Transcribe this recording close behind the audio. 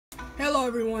Hello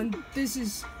everyone, this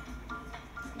is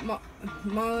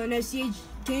SCH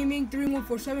Gaming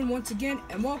 3147 once again,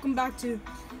 and welcome back to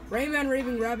Rayman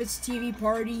Raving Rabbids TV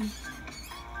Party.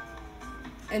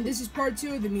 And this is part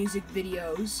 2 of the music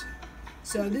videos.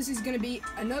 So this is going to be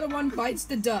another one, Bites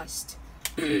the Dust.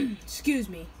 Excuse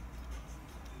me.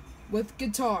 With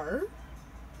guitar.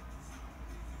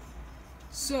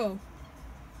 So,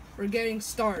 we're getting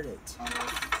started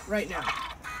right now.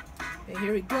 And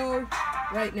here we go,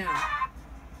 right now.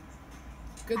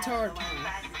 Guitar time.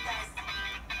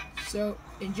 So,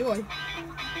 enjoy.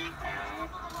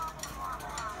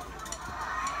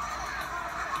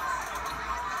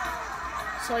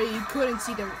 Sorry you couldn't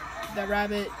see the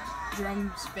rabbit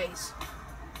drum's face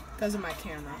because of my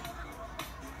camera.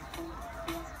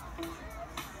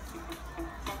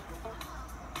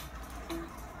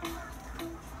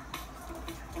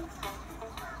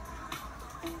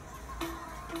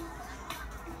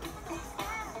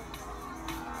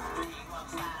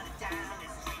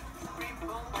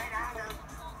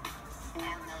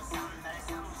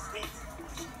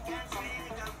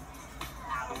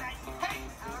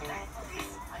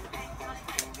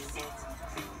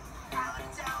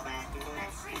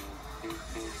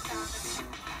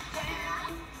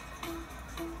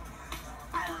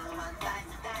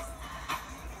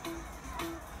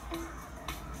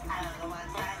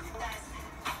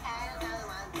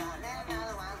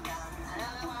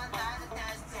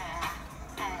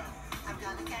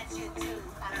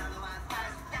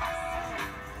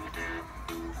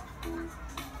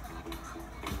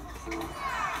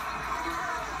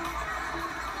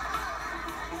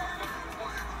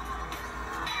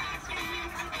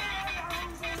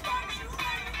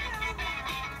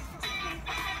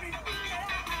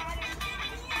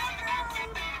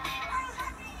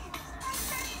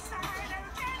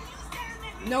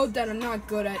 Note that I'm not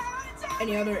good at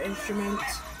any other instrument,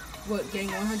 getting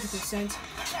 100%.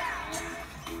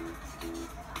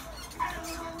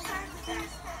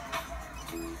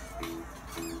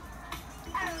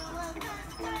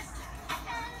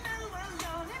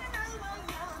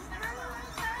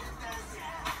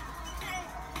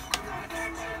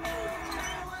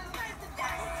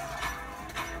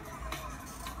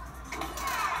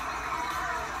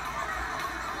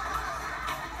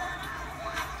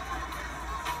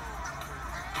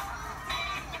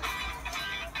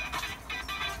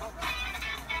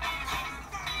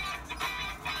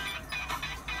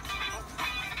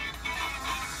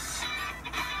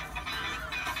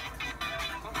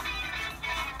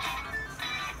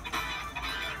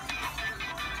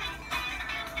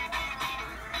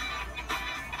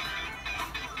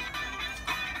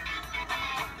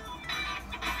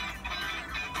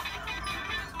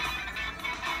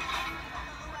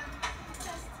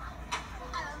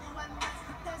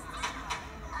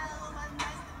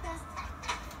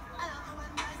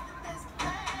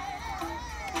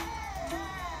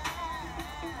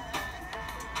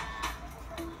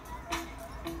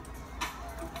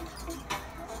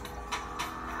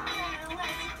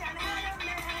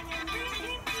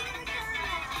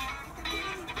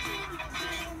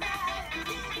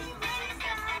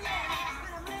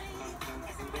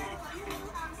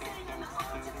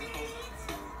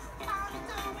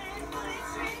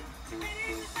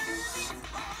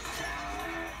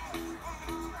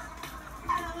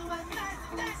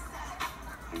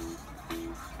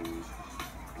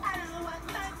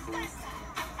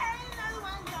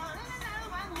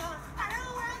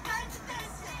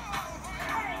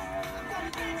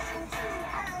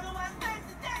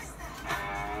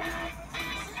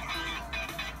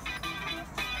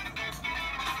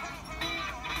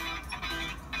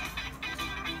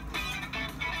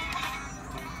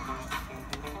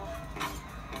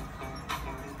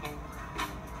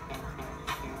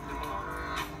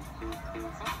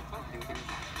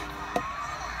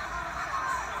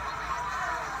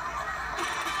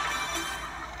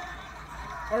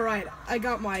 Alright, I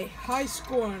got my high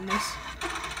score on this,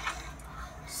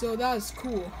 so that was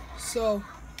cool. So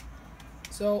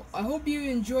I hope you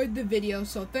enjoyed the video,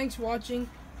 so thanks for watching,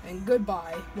 and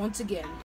goodbye once again.